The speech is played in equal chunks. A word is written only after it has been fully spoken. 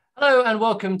Hello and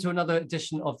welcome to another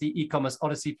edition of the E-commerce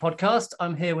Odyssey podcast.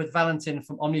 I'm here with Valentin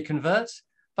from OmniConvert.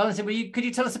 Valentin, could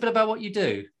you tell us a bit about what you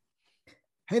do?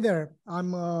 Hey there,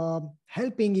 I'm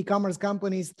helping e-commerce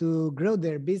companies to grow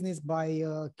their business by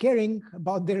caring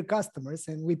about their customers,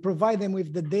 and we provide them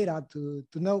with the data to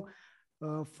know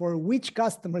for which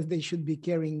customers they should be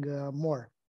caring more.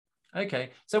 Okay,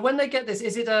 so when they get this,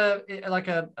 is it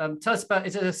tell us about,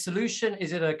 is it a solution?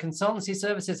 Is it a consultancy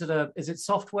service? Is it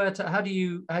software? How do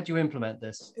you implement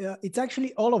this? It's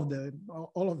actually all of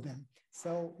them.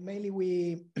 So mainly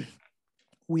we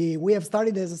have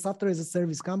started as a software as a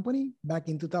service company back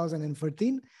in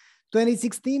 2014.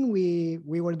 2016,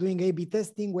 we were doing A/B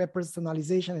testing, web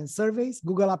personalization, and surveys.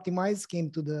 Google Optimize came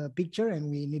to the picture,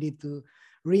 and we needed to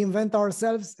reinvent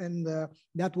ourselves. And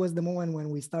that was the moment when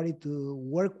we started to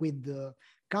work with the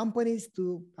companies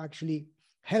to actually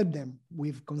help them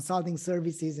with consulting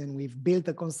services. And we've built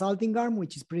a consulting arm,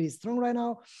 which is pretty strong right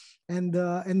now. And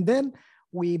then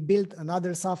we built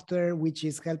another software, which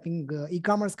is helping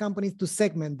e-commerce companies to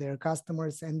segment their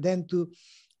customers and then to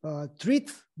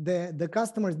treat the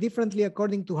customers differently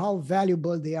according to how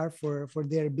valuable they are for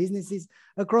their businesses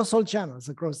across all channels,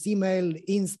 across email,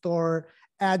 in-store,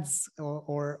 ads,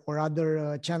 or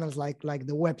other channels like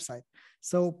the website.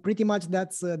 So pretty much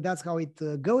that's how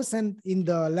it goes. And in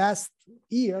the last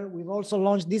year, we've also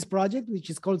launched this project,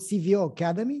 which is called CVO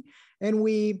Academy, and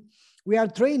we are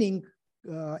training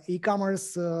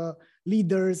e-commerce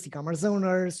leaders, e-commerce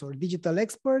owners, or digital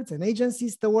experts and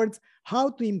agencies towards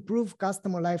how to improve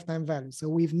customer lifetime value. So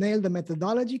we've nailed a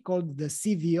methodology called the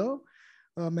CVO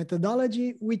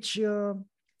methodology, which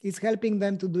is helping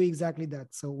them to do exactly that.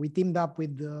 So we teamed up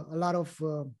with a lot of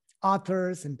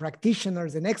authors and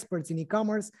practitioners and experts in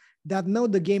e-commerce that know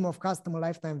the game of customer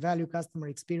lifetime value, customer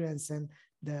experience, and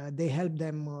they help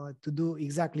them to do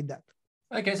exactly that.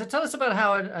 Okay, so tell us about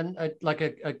how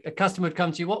a customer would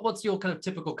come to you. What's your kind of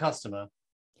typical customer?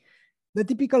 The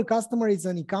typical customer is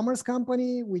an e-commerce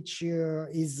company, which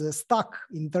is stuck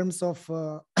in terms of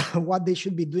what they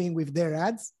should be doing with their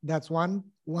ads. That's one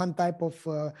type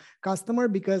of customer,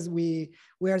 because we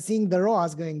are seeing the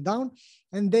ROAS going down,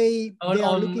 and they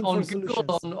are looking for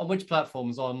solutions. On which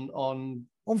platforms? On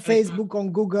Facebook,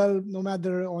 on Google, no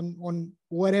matter on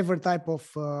whatever type of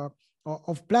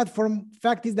platform.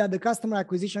 Fact is that the customer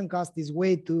acquisition cost is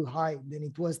way too high than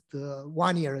it was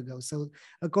 1 year ago. So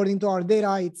according to our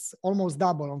data, it's almost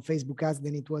double on Facebook ads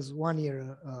than it was 1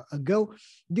 year ago,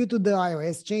 due to the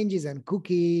iOS changes and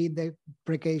cookie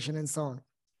deprecation and so on.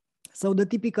 So the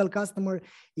typical customer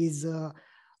is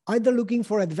either looking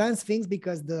for advanced things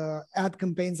because the ad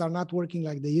campaigns are not working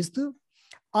like they used to,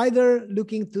 either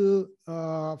looking to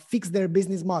fix their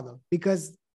business model,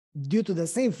 because due to the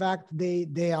same fact,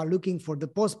 they are looking for the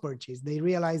post-purchase. They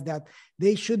realize that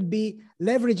they should be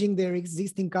leveraging their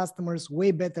existing customers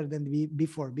way better than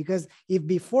before. Because if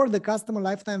before the customer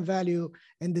lifetime value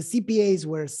and the CPAs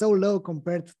were so low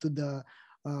compared to the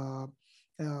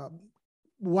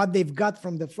what they've got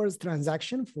from the first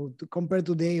transaction compared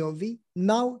to the AOV,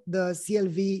 now the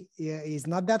CLV is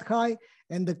not that high,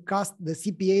 and the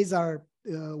CPAs are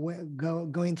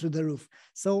going through the roof.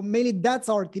 So mainly that's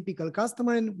our typical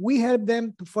customer, and we help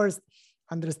them to first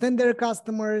understand their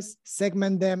customers,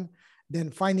 segment them,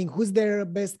 then finding who's their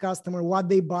best customer, what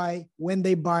they buy, when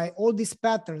they buy. All these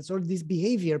patterns, all these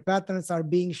behavior patterns are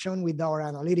being shown with our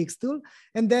analytics tool,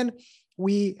 and then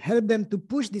we help them to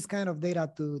push this kind of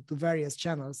data to various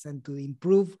channels and to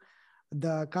improve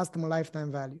the customer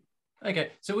lifetime value.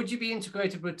 Okay, so would you be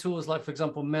integrated with tools like, for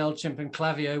example, MailChimp and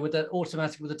Klaviyo? Would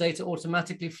the data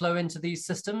automatically flow into these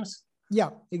systems? Yeah,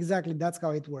 exactly. That's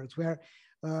how it works. We're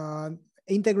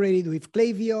integrated with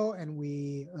Klaviyo, and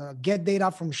we get data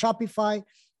from Shopify.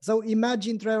 So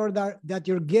imagine, Trevor, that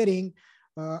you're getting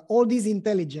all this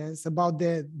intelligence about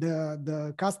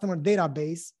the customer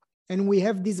database, and we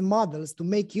have these models to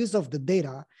make use of the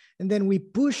data, and then we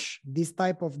push this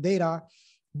type of data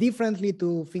differently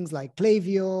to things like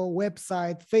Klaviyo,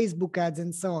 website, Facebook ads,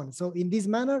 and so on. So in this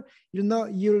manner,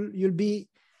 you'll be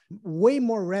way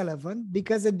more relevant,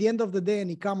 because at the end of the day, an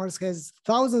e-commerce has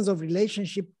thousands of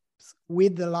relationships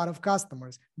with a lot of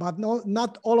customers, but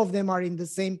not all of them are in the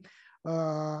same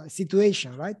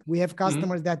situation, right? We have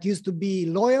customers that used to be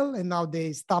loyal and now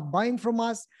they stop buying from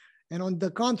us. And on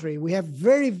the contrary, we have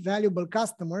very valuable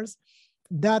customers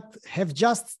that have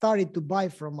just started to buy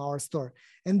from our store.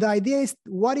 And the idea is,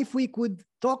 what if we could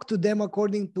talk to them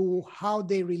according to how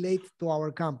they relate to our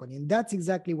company? And that's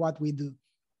exactly what we do.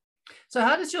 So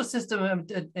how does your system,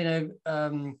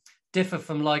 differ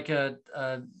from like a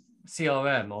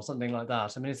CRM or something like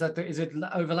that? I mean, is it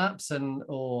overlaps,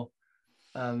 or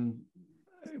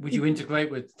would you integrate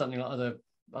with something like other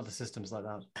other systems like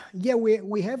that? Yeah,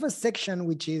 we have a section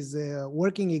which is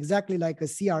working exactly like a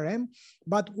CRM,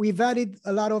 but we've added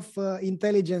a lot of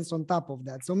intelligence on top of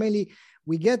that. So mainly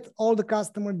we get all the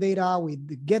customer data, we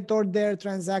get all their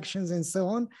transactions and so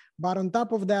on. But on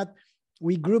top of that,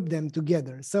 we group them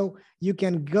together. So you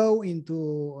can go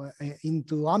into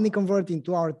OmniConvert,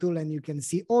 into our tool, and you can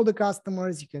see all the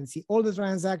customers, you can see all the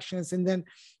transactions. And then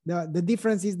the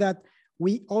difference is that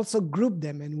we also group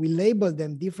them and we label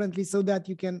them differently so that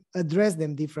you can address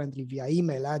them differently via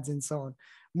email, ads, and so on.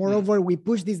 Moreover, we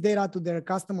push this data to their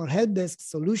customer help desk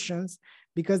solutions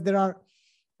because there are,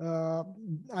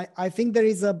 I think there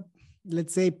is a,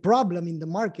 let's say, problem in the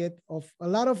market of a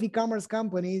lot of e-commerce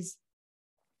companies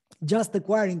just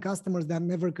acquiring customers that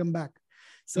never come back.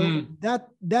 So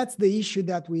that's the issue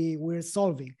that we're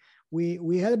solving.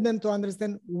 We help them to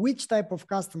understand which type of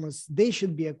customers they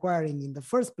should be acquiring in the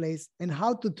first place and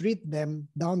how to treat them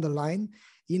down the line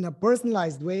in a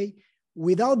personalized way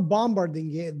without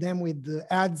bombarding them with the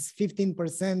ads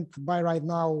 15% buy right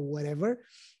now, whatever,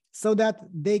 so that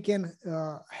they can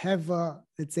have a,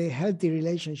 let's say, healthy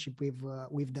relationship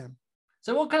with them.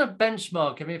 So what kind of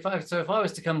benchmark, I mean, if I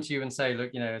was to come to you and say,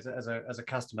 look, you know, as a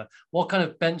customer, what kind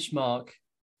of benchmark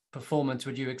performance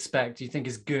would you expect? Do you think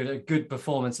is a good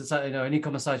performance? It's like, you know, an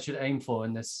e-commerce site should aim for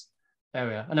in this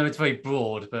area. I know it's very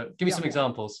broad, but give me some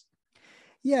examples.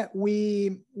 Yeah,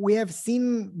 we have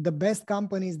seen the best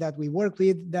companies that we work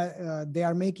with that they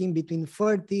are making between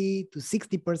 30 to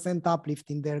 60%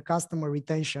 uplift in their customer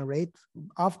retention rate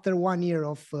after 1 year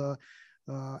of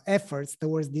efforts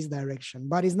towards this direction.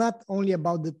 But it's not only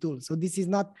about the tool. So this is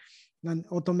not an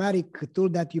automatic tool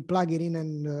that you plug it in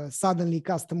and suddenly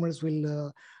customers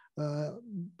will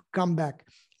come back.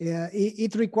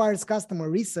 It requires customer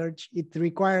research. It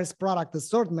requires product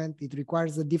assortment. It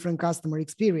requires a different customer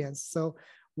experience. So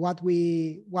what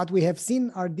we have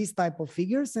seen are these type of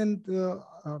figures, and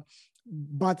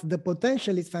but the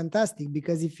potential is fantastic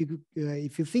because if you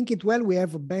think it well, we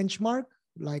have a benchmark.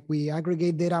 Like we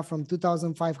aggregate data from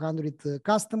 2,500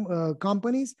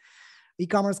 companies,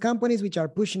 e-commerce companies, which are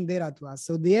pushing data to us.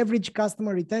 So the average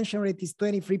customer retention rate is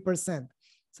 23%.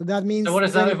 So that means. So what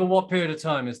is that over what period of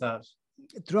time is that?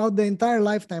 Throughout the entire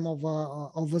lifetime of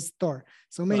a store.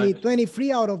 So maybe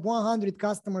 23 out of 100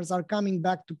 customers are coming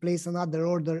back to place another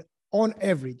order on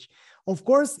average. Of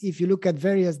course, if you look at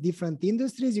various different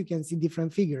industries, you can see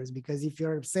different figures, because if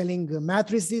you're selling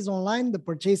mattresses online, the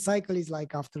purchase cycle is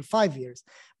like after 5 years.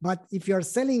 But if you're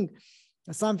selling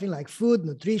something like food,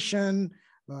 nutrition,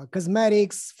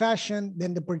 cosmetics, fashion,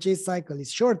 then the purchase cycle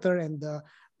is shorter and the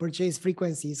purchase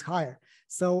frequency is higher.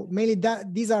 So mainly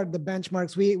these are the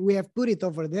benchmarks. We have put it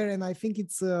over there, and I think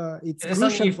it's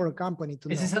crucial for a company to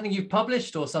know. Is it something you've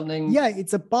published or something? Yeah,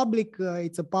 it's a public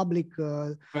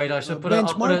Great, I should put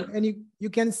benchmark, and you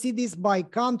can see this by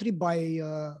country,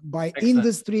 by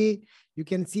industry. You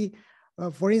can see,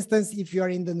 for instance, if you are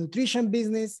in the nutrition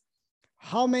business,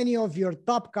 how many of your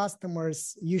top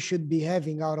customers you should be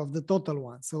having out of the total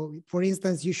one. So, for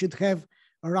instance, you should have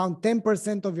around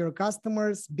 10% of your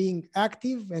customers being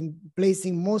active and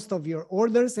placing most of your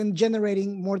orders and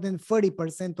generating more than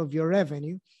 30% of your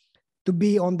revenue to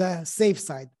be on the safe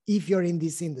side if you're in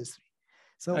this industry.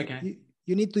 So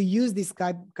you need to use this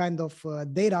kind of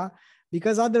data,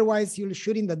 because otherwise you'll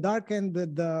shoot in the dark. And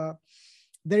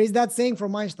there is that saying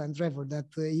from Einstein, Trevor, that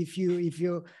if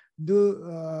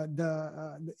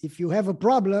you have a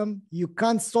problem, you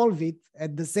can't solve it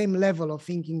at the same level of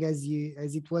thinking as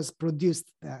it was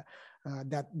produced,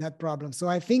 that problem. So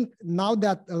I think now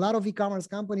that a lot of e-commerce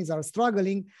companies are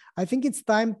struggling, I think it's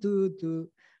time to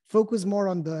focus more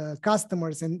on the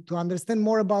customers and to understand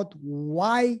more about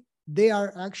why they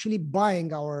are actually buying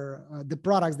the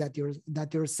products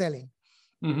that you're selling.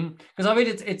 Because I mean,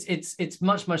 it's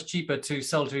much cheaper to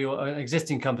sell to your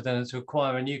existing company than to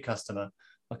acquire a new customer.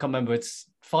 I can't remember. It's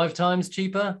 5 times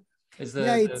cheaper. Is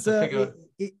the figure?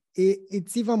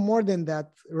 It's even more than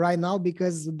that right now,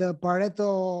 because the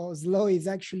Pareto's law is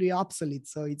actually obsolete.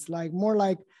 So it's like more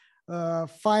like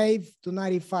 5 to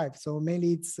 95. So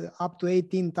mainly it's up to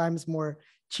 18 times more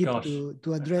cheap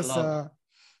to address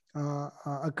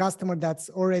a customer that's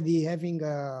already having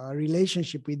a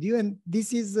relationship with you. And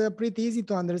this is pretty easy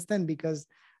to understand, because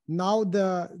now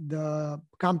the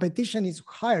competition is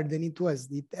higher than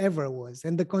it ever was.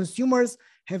 And the consumers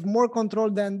have more control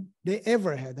than they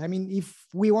ever had. I mean, if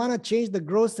we want to change the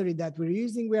grocery that we're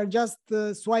using, we are just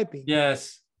swiping.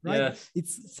 Yes. Right. Yes.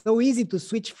 It's so easy to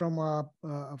switch from a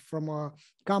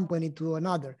company to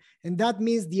another. And that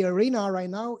means the arena right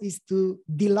now is to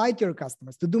delight your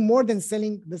customers, to do more than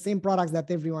selling the same products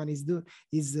that everyone is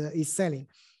selling.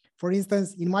 For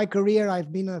instance, in my career,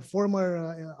 I'm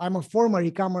a former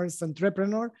e-commerce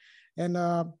entrepreneur, and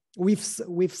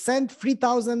we've sent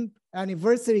 3,000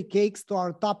 anniversary cakes to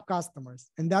our top customers.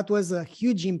 And that was a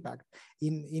huge impact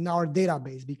in our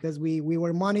database, because we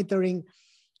were monitoring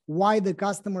why the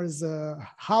customers,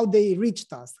 how they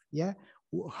reached us,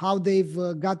 how they've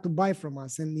got to buy from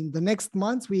us. And in the next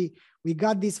months, we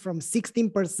got this from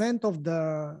 16% of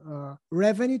the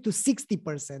revenue to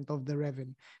 60% of the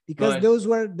revenue, because those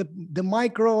were the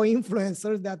micro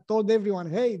influencers that told everyone,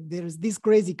 hey, there's this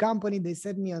crazy company, they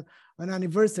sent me an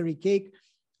anniversary cake,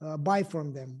 buy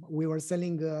from them. We were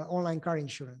selling online car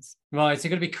insurance. Right, so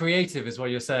you're going to be creative is what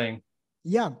you're saying.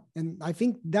 Yeah, and I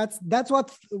think that's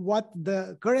what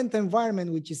the current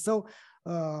environment, which is so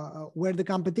where the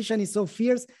competition is so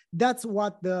fierce, that's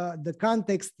what the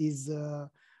context is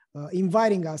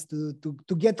inviting us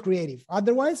to get creative.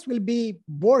 Otherwise, we'll be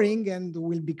boring and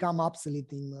we'll become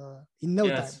obsolete in no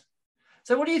time.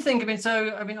 So what do you think?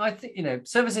 I think,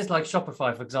 services like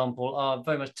Shopify, for example, are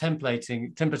very much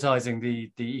templatizing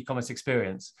the e-commerce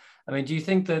experience. I mean, do you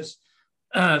think that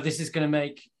this is going to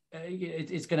make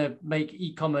it's going to make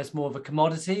e-commerce more of a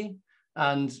commodity?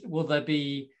 And will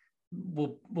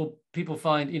people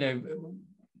find,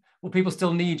 will people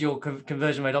still need your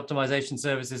conversion rate optimization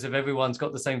services if everyone's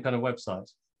got the same kind of website?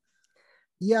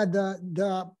 Yeah,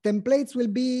 the templates will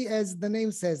be, as the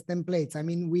name says, templates. I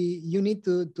mean, you need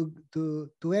to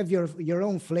have your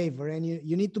own flavor, and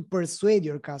you need to persuade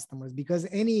your customers, because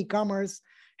any e-commerce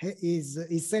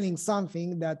is selling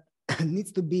something that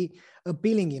needs to be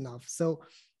appealing enough. So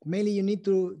mainly you need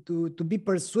to be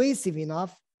persuasive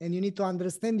enough, and you need to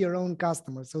understand your own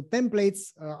customers. So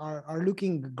templates are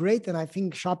looking great, and I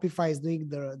think Shopify is doing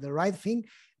the right thing.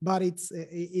 But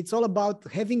it's all about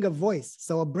having a voice.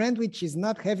 So a brand which is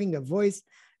not having a voice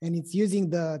and it's using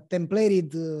the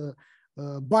templated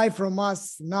buy from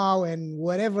us now and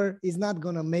whatever is not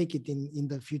going to make it in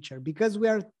the future, because we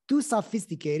are too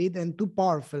sophisticated and too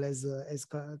powerful as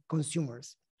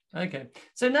consumers. Okay,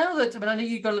 so now that I know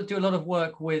you've got to do a lot of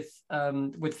work with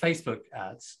Facebook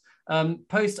ads.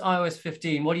 Post iOS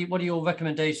 15, what are your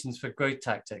recommendations for growth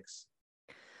tactics?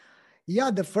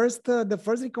 Yeah, the first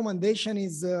recommendation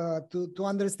is to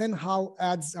understand how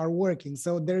ads are working.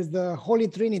 So there's the holy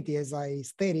trinity, as I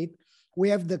stated. We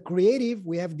have the creative,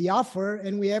 we have the offer,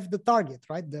 and we have the target,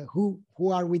 right? The who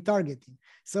are we targeting?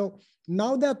 So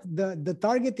now that the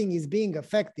targeting is being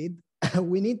affected,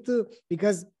 we need to,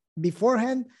 because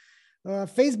beforehand,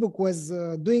 Facebook was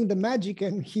doing the magic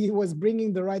and he was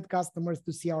bringing the right customers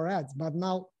to see our ads. But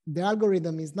now the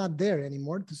algorithm is not there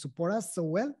anymore to support us so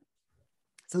well.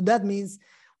 So that means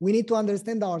we need to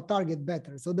understand our target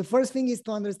better. So the first thing is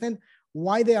to understand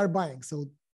why they are buying. So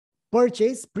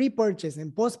purchase, pre-purchase,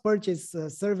 and post-purchase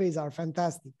surveys are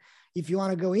fantastic. If you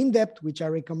want to go in depth, which I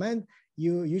recommend,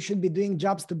 you should be doing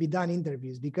jobs to be done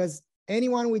interviews, because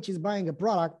anyone which is buying a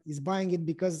product is buying it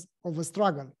because of a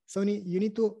struggle. So you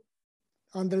need to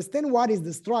understand what is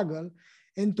the struggle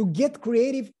and to get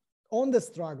creative on the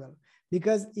struggle.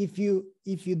 Because if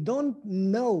you don't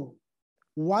know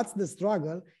what's the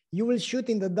struggle, you will shoot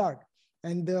in the dark.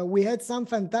 And we had some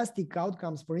fantastic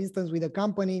outcomes. For instance, with a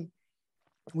company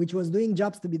which was doing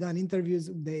jobs to be done interviews,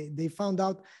 they found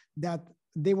out that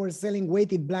they were selling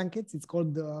weighted blankets. It's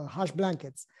called Hush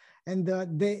blankets. And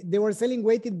they were selling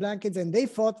weighted blankets, and they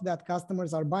thought that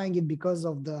customers are buying it because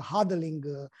of the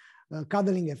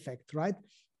cuddling effect, right?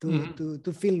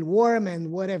 To feel warm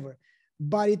and whatever.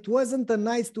 But it wasn't a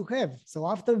nice to have. So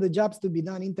after the jobs to be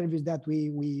done interviews that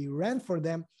we ran for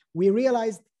them, we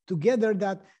realized together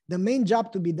that the main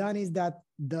job to be done is that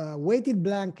the weighted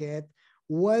blanket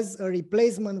was a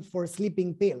replacement for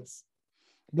sleeping pills,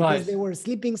 because they were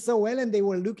sleeping so well and they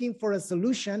were looking for a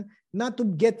solution not to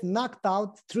get knocked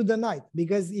out through the night.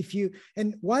 Because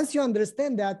once you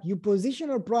understand that, you position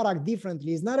your product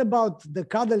differently. It's not about the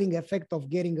cuddling effect of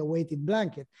getting a weighted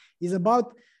blanket. It's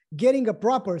about getting a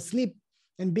proper sleep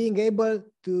and being able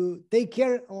to take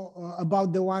care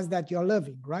about the ones that you're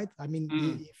loving, right? I mean,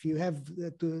 if you have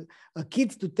a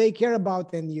kid to take care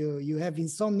about and you have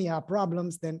insomnia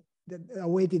problems, then a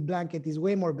weighted blanket is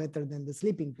way more better than the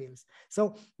sleeping pills.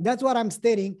 So that's what I'm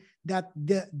stating, that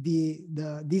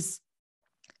these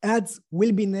ads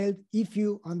will be nailed if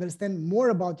you understand more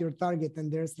about your target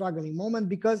and their struggling moment,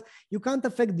 because you can't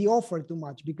affect the offer too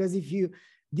much. Because if you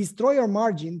destroy your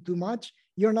margin too much,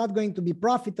 you're not going to be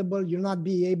profitable, you'll not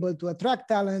be able to attract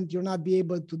talent, you'll not be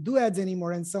able to do ads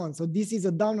anymore, and so on. So this is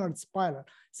a downward spiral.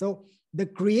 So the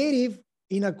creative,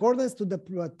 in accordance to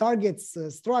the target's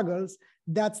struggles,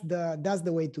 that's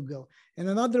the way to go. And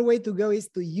another way to go is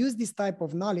to use this type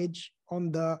of knowledge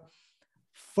on the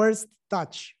first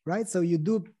touch, right? So you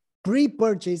do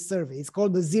pre-purchase survey. It's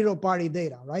called the zero-party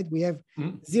data, right? We have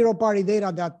zero-party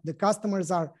data that the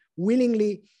customers are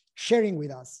willingly sharing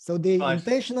with us. So they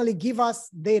intentionally give us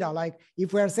data, like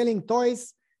if we are selling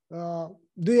toys,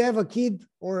 do you have a kid,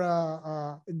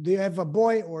 or do you have a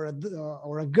boy or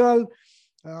a girl?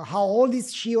 How old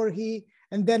is she or he?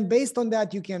 And then based on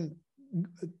that, you can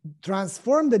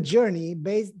transform the journey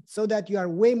so that you are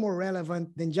way more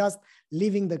relevant than just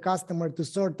leaving the customer to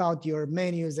sort out your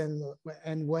menus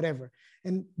and whatever.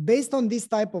 And based on this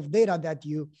type of data that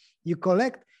you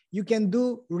collect, you can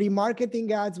do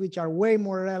remarketing ads, which are way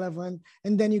more relevant.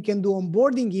 And then you can do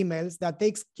onboarding emails that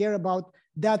takes care about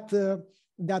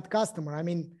that customer. I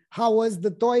mean, how was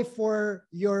the toy for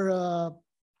your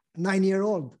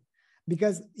 9-year-old?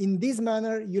 Because in this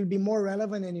manner, you'll be more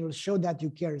relevant and you'll show that you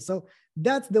care. So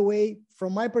that's the way,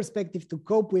 from my perspective, to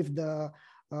cope with the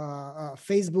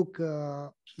Facebook.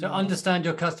 To understand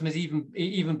your customers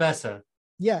even better.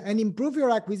 Yeah, and improve your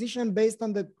acquisition based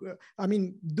on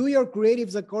do your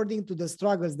creatives according to the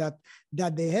struggles that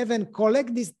they have, and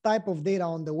collect this type of data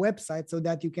on the website so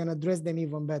that you can address them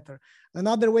even better.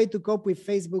 Another way to cope with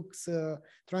Facebook's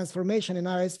transformation in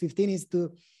iOS 15 is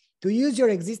to use your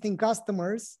existing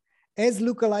customers as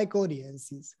lookalike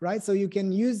audiences, right? So you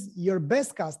can use your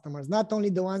best customers, not only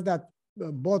the ones that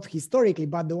bought historically,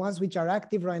 but the ones which are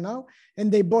active right now,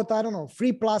 and they bought, I don't know,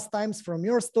 3+ times from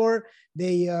your store.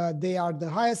 They are the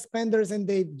highest spenders, and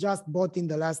they just bought in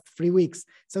the last 3 weeks.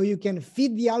 So you can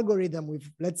feed the algorithm with,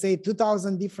 let's say,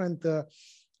 2,000 different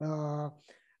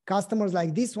customers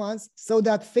like these ones, so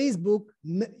that Facebook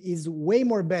is way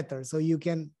more better. So you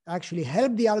can actually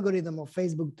help the algorithm of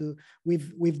Facebook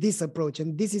with this approach.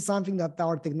 And this is something that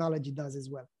our technology does as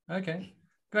well. Okay,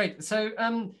 great. So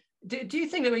do you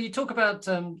think that when you talk about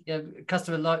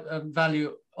customer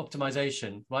value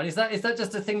optimization, right? Is that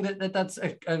just a thing that's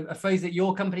a phrase that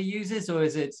your company uses, or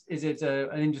is it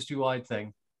an industry-wide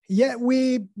thing? Yeah,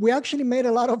 we actually made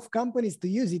a lot of companies to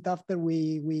use it after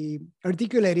we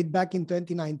articulated back in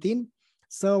 2019.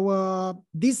 So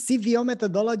this CVO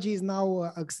methodology is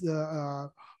now,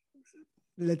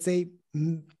 let's say,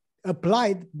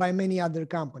 applied by many other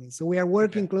companies. So we are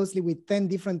working closely with 10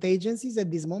 different agencies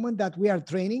at this moment that we are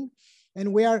training,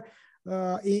 and we are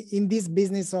in this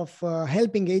business of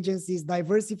helping agencies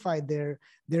diversify their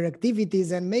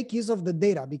activities and make use of the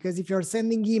data. Because if you're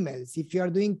sending emails, if you are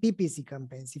doing PPC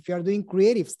campaigns, if you are doing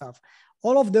creative stuff,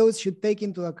 all of those should take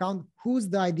into account who's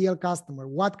the ideal customer,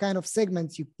 what kind of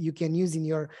segments you can use in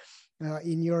your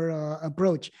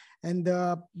approach. And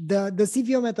the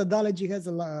CVO methodology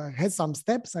has some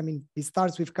steps. I mean, it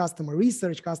starts with customer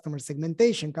research, customer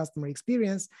segmentation, customer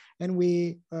experience, and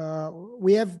we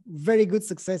have very good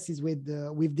successes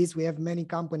with this. We have many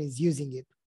companies using it.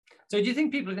 So do you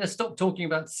think people are going to stop talking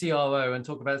about CRO and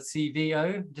talk about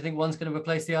CVO? Do you think one's going to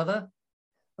replace the other?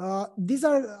 These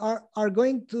are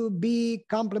going to be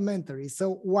complementary.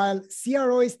 So while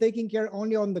CRO is taking care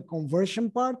only on the conversion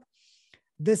part,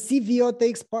 the CVO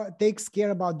takes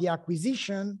care about the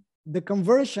acquisition, the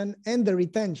conversion, and the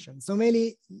retention. So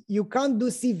mainly, you can't do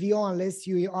CVO unless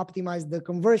you optimize the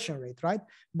conversion rate, right?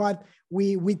 But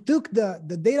we took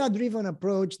the data-driven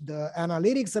approach, the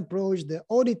analytics approach, the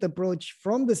audit approach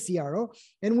from the CRO,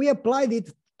 and we applied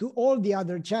it to all the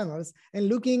other channels, and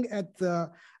looking at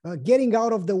getting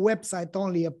out of the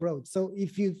website-only approach. So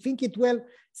if you think it well,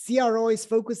 CRO is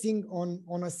focusing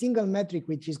on a single metric,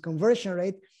 which is conversion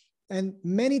rate. And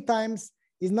many times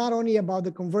it's not only about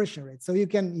the conversion rate. So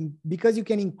because you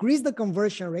can increase the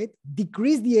conversion rate,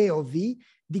 decrease the AOV,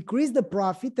 decrease the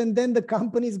profit, and then the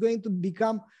company is going to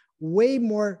become way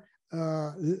more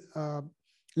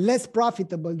less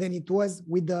profitable than it was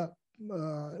with the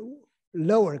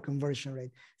lower conversion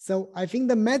rate. So I think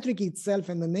the metric itself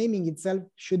and the naming itself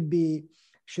should be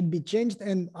changed.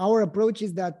 And our approach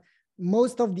is that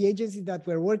most of the agencies that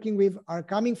we're working with are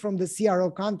coming from the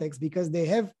CRO context, because they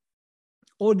have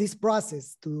all this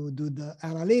process to do the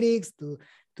analytics, to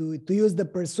use the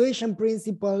persuasion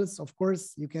principles. Of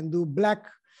course, you can do black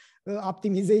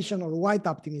optimization or white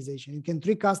optimization. You can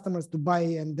trick customers to buy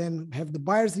and then have the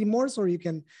buyer's remorse, or you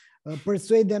can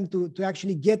persuade them to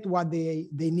actually get what they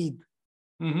need.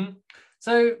 Mm-hmm.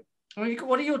 So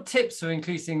what are your tips for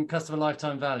increasing customer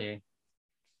lifetime value?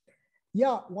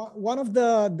 Yeah, one of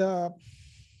the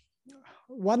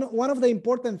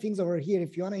important things over here,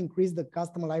 if you want to increase the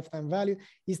customer lifetime value,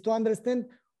 is to understand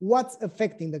what's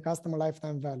affecting the customer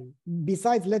lifetime value.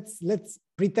 Besides, let's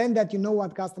pretend that you know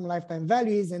what customer lifetime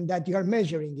value is and that you are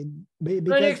measuring it.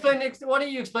 Why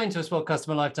don't you explain to us what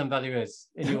customer lifetime value is?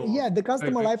 Yeah, the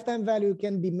customer lifetime value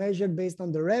can be measured based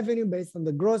on the revenue, based on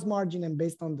the gross margin, and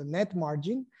based on the net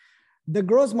margin. The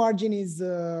gross margin is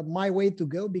my way to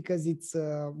go because it's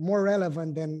more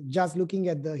relevant than just looking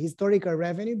at the historical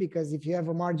revenue. Because if you have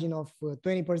a margin of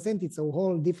 20%, it's a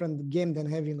whole different game than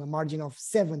having a margin of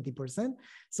 70%.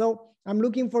 So I'm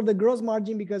looking for the gross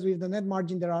margin because with the net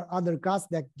margin, there are other costs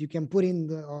that you can put in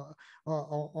the,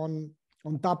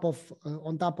 on top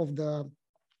of the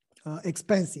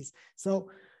expenses. So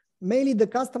mainly the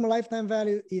customer lifetime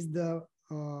value is the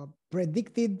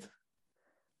predicted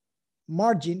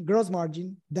margin, gross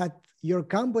margin that your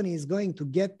company is going to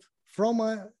get from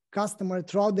a customer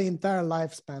throughout the entire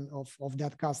lifespan of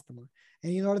that customer.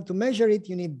 And in order to measure it,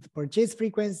 you need purchase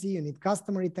frequency, you need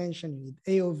customer retention, you need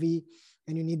AOV,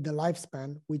 and you need the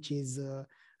lifespan, which is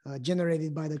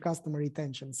generated by the customer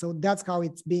retention. So that's how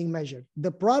it's being measured.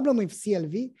 The problem with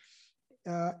CLV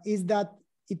is that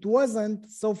it wasn't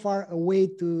so far a way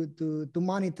to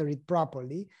monitor it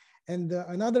properly. And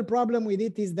another problem with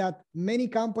it is that many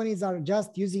companies are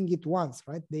just using it once,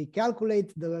 right? They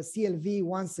calculate the CLV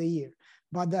once a year.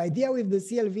 But the idea with the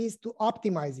CLV is to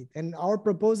optimize it. And our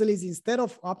proposal is, instead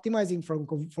of optimizing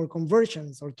for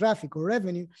conversions or traffic or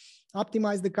revenue,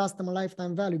 optimize the customer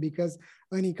lifetime value, because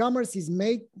an e-commerce is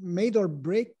made or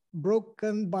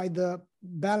broken by the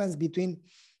balance between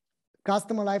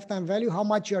customer lifetime value, how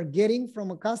much you are getting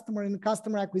from a customer, and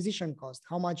customer acquisition cost,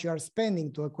 how much you are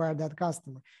spending to acquire that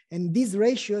customer. And these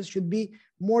ratios should be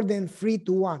more than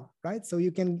 3-to-1, right? So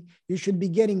you should be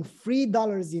getting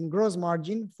 $3 in gross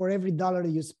margin for every dollar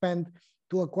you spend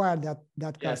to acquire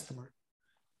that customer.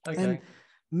 Okay. And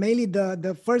mainly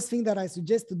the first thing that I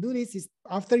suggest to do this is,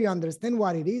 after you understand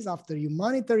what it is, after you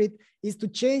monitor it, is to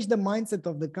change the mindset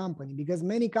of the company, because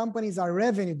many companies are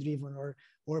revenue driven or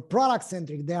product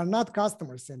centric. They are not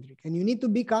customer centric, and you need to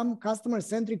become customer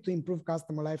centric to improve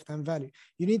customer lifetime value.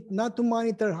 You need not to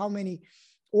monitor how many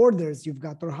orders you've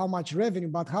got or how much revenue,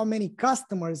 but how many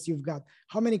customers you've got,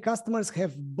 how many customers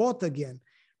have bought again,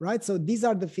 right? So these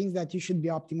are the things that you should be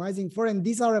optimizing for, and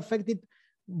these are affected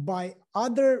by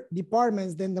other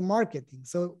departments than the marketing.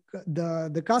 So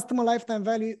the customer lifetime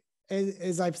value,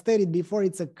 as I've stated before,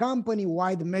 it's a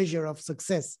company-wide measure of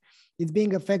success. It's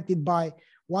being affected by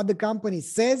what the company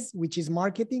says, which is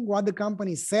marketing, what the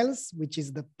company sells, which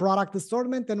is the product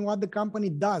assortment, and what the company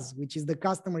does, which is the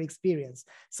customer experience.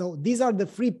 So these are the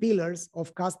 3 pillars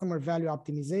of customer value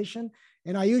optimization.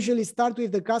 And I usually start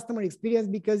with the customer experience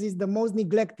because it's the most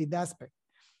neglected aspect.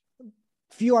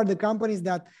 Few are the companies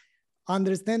that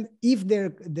understand if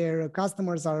their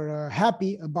customers are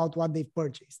happy about what they've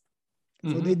purchased.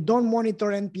 Mm-hmm. So they don't monitor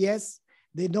NPS.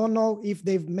 They don't know if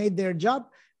they've made their job,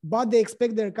 but they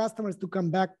expect their customers to come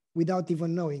back without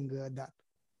even knowing that.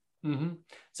 Mm-hmm.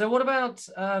 So what about,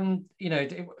 if I'm,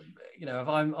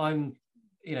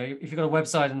 if you've got a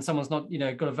website and someone's not,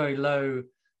 got a very low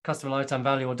customer lifetime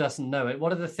value or doesn't know it,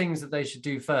 what are the things that they should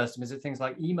do first? Is it things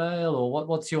like email, or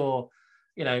what's your,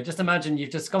 just imagine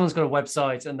someone's got a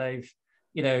website and they've,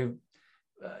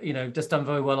 just done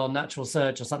very well on natural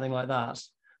search or something like that.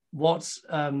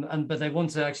 But they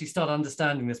want to actually start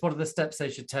understanding this. What are the steps they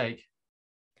should take?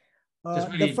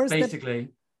 Just really the first basically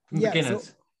step, from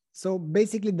beginners. So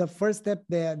basically the first step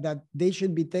that they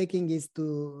should be taking is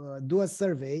to do a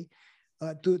survey,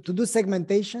 to do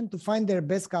segmentation, to find their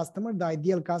best customer, the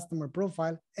ideal customer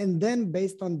profile, and then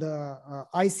based on the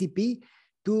ICP,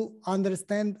 to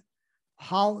understand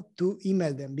how to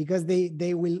email them, because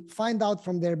they will find out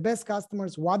from their best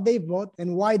customers what they've bought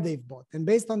and why they've bought. And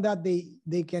based on that,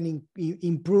 they can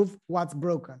improve what's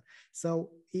broken. So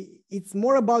it's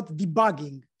more about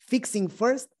debugging, fixing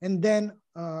first, and then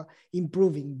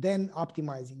improving, then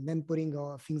optimizing, then putting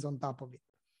things on top of it.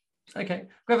 Okay,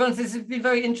 great, Valentin, this has been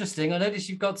very interesting. I noticed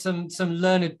you've got some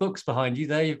learned books behind you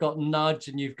there. You've got Nudge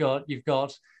and you've got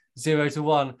 0 to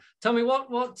 1. Tell me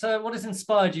what has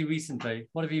inspired you recently?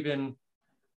 What have you been?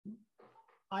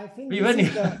 I think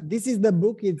this is the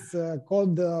book. It's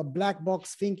called Black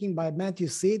Box Thinking by Matthew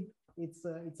Seed. It's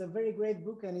a very great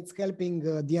book, and it's helping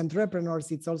the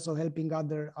entrepreneurs. It's also helping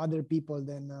other people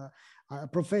than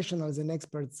professionals and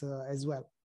experts as well.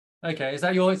 Okay, is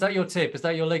that your tip? Is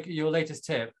that your latest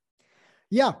tip?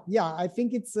 Yeah. I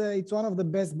think it's one of the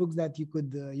best books that you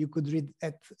could read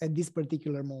at this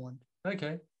particular moment.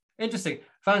 Okay, interesting.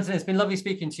 Valentin, it's been lovely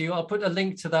speaking to you. I'll put a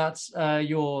link to that,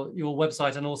 your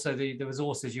website, and also the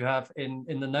resources you have in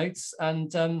the notes.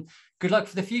 And good luck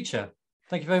for the future.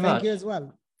 Thank you very much. Thank you as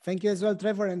well. Thank you as well,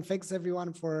 Trevor, and thanks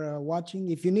everyone for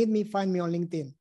watching. If you need me, find me on LinkedIn.